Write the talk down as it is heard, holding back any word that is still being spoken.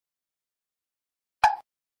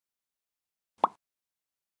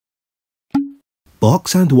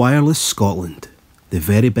Box and Wireless Scotland, the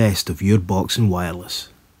very best of your box and wireless.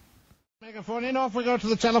 Megaphone in, off we go to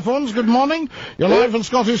the telephones. Good morning. You're live on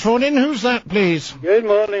Scottish Phone In. Who's that, please? Good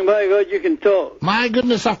morning, my God, you can talk. My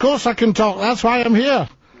goodness, of course I can talk. That's why I'm here.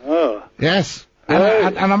 Oh. Yes.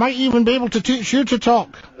 Right. And I might even be able to teach you to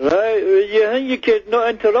talk. Right, you think you could not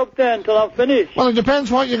interrupt then until I'm finished? Well, it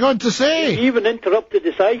depends what you're going to say. You even interrupted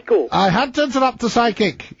the psycho. I had to interrupt the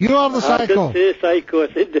psychic. You are the psycho. I didn't say psycho,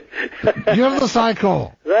 I said... You're the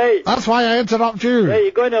psycho. Right. That's why I interrupt you. Right,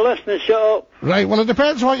 you're going to listen and shut up. Right, well, it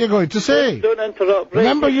depends what you're going to say. Don't interrupt. Right,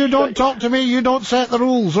 remember, you don't talk to me, you don't set the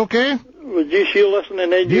rules, okay? Would you show listening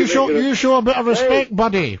and then you show a bit of respect, right.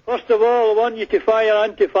 Buddy. First of all, I want you to fire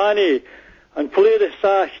Anti-Fanny and play the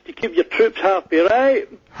Sash to keep your troops happy, right?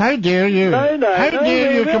 How dare you? How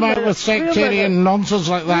dare you come out with sectarian nonsense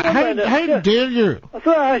like that? How dare you? I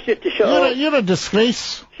thought I asked you to shut up. You're a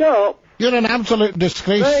disgrace. Shut up. You're an absolute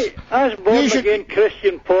disgrace. Right, as born-again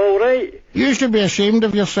Christian Paul, right? You should be ashamed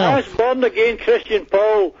of yourself. As born-again Christian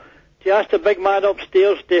Paul to ask the big man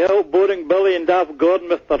upstairs to help Boring Billy and Daft Gordon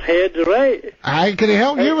with their heads, right? Aye, can he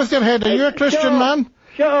help you with your head? Are you a Christian man?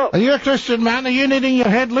 Shut up. Are you a Christian man? Are you needing your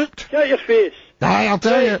head looked? Shut your face. Aye, I'll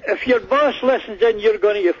tell you. If your boss listens in, you're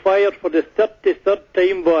going to get fired for the 33rd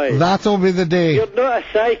time, boy. That'll be the day. You're not a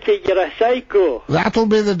psychic, you're a psycho. That'll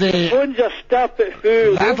be the day. The phones are stap at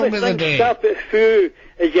foo. That'll be the day. Stap at foo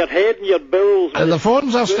is your head and your bills. And the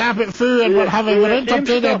phones are stap at foo and we're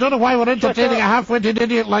entertaining. I don't know why we're entertaining a half-witted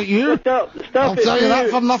idiot like you. I'll tell you that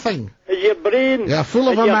for nothing. Is your brain. You're full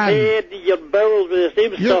of a man. Your head and your bills with the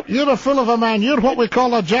same stuff. You're a full of a man. You're what we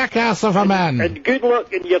call a jackass of a man. And good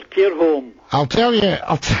luck in your care home. I'll tell you,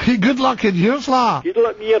 good luck in yours, la. Good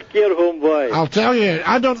luck in your care home, boy. I'll tell you,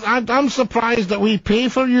 I'm surprised that we pay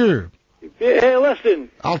for you. Hey,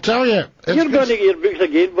 listen. I'll tell you. You're going to get your books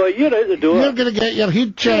again, boy. You're out the door. You're going to get your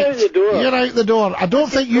head checked. You're out the door. You're out the door. I don't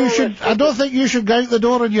think you should go out the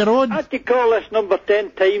door on your own. I had to call this number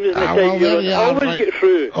 10 times in the time well, you always right. get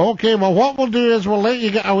through. Okay, well, what we'll do is we'll let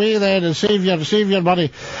you get away then and save your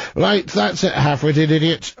money. Right, that's it, half-witted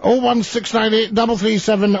idiots. 01698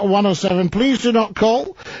 337 107. Please do not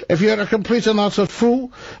call if you're a complete and utter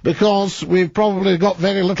fool, because we've probably got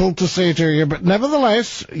very little to say to you. But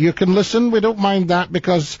nevertheless, you can listen. We don't mind that,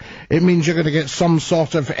 because it means you're going to get some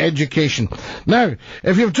sort of education. Now,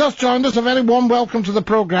 if you've just joined us, a very warm welcome to the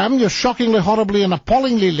programme. You're shockingly, horribly and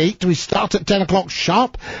appallingly late. We start at 10 o'clock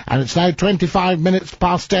sharp, and it's now 25 minutes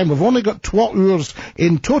past 10. We've only got 2 hours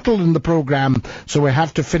in total in the programme, so we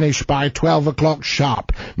have to finish by 12 o'clock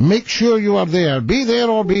sharp. Make sure you are there. Be there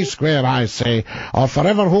or be square, I say, or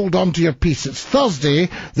forever hold on to your peace. It's Thursday,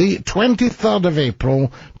 the 23rd of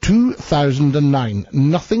April, 2009.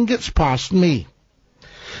 Nothing gets past me.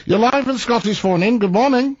 You're live in Scottish Phone In. Good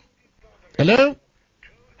morning. Hello?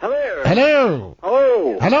 Hello. Hello.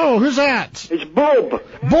 Hello. Hello, who's that? It's Bob.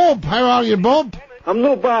 Bob, how are you, Bob? I'm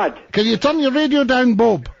no bad. Can you turn your radio down,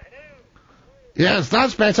 Bob? Yes,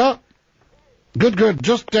 that's better. Good.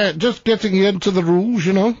 Just getting you into the rules,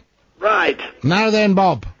 you know. Right. Now then,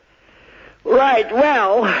 Bob. Right,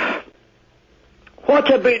 well,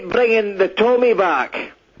 what about bringing the Tommy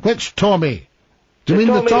back? Which Tommy? Do you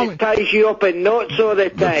mean the Tommy that ties you up in knots all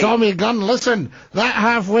the time? The Tommy gun. Listen, that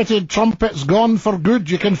half-witted trumpet's gone for good.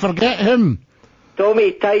 You can forget him.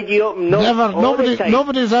 Tommy tied you up in knots all the time.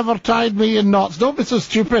 Nobody's ever tied me in knots. Don't be so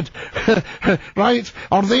stupid. Right?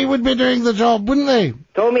 Or they would be doing the job, wouldn't they?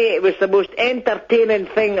 Tommy, it was the most entertaining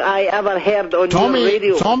thing I ever heard on your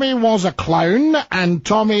radio. Tommy was a clown, and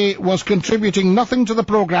Tommy was contributing nothing to the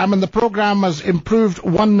programme, and the programme has improved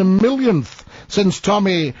 1/1,000,000th since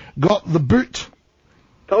Tommy got the boot.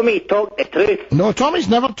 Tommy talked the truth. No, Tommy's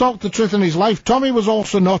never talked the truth in his life. Tommy was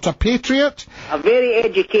also not a patriot. A very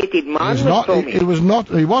educated man was Tommy.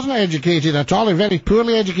 He wasn't educated at all. He was very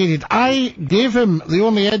poorly educated. I gave him the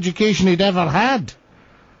only education he'd ever had.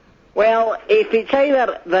 Well, if it's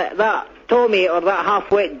either that Tommy or that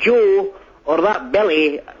half-wit Joe or that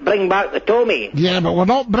Billy, bring back the Tommy. Yeah, but we're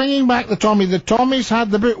not bringing back the Tommy. The Tommy's had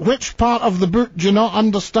the boot. Which part of the boot do you not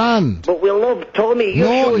understand? But we love Tommy. We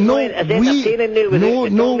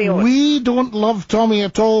don't love Tommy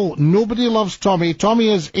at all. Nobody loves Tommy. Tommy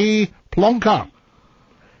is a plonker.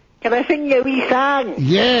 Can I sing you a wee song?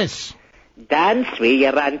 Yes. Dance with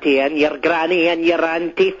your auntie and your granny and your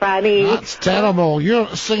auntie Fanny. That's terrible.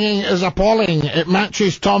 Your singing is appalling. It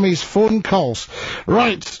matches Tommy's phone calls.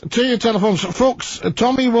 Right, to your telephones. Folks,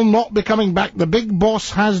 Tommy will not be coming back. The big boss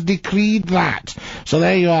has decreed that. So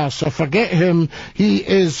there you are. So forget him. He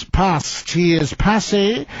is past. He is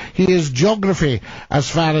passé. He is geography, as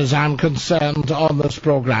far as I'm concerned, on this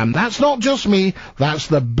programme. That's not just me. That's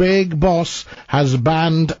the big boss has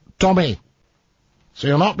banned Tommy. So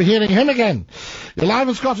you'll not be hearing him again. You're live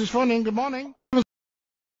on Scottish Phone-In. Good morning.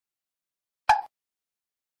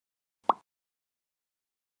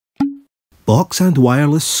 Box and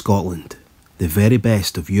Wireless Scotland. The very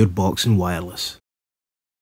best of your box and wireless.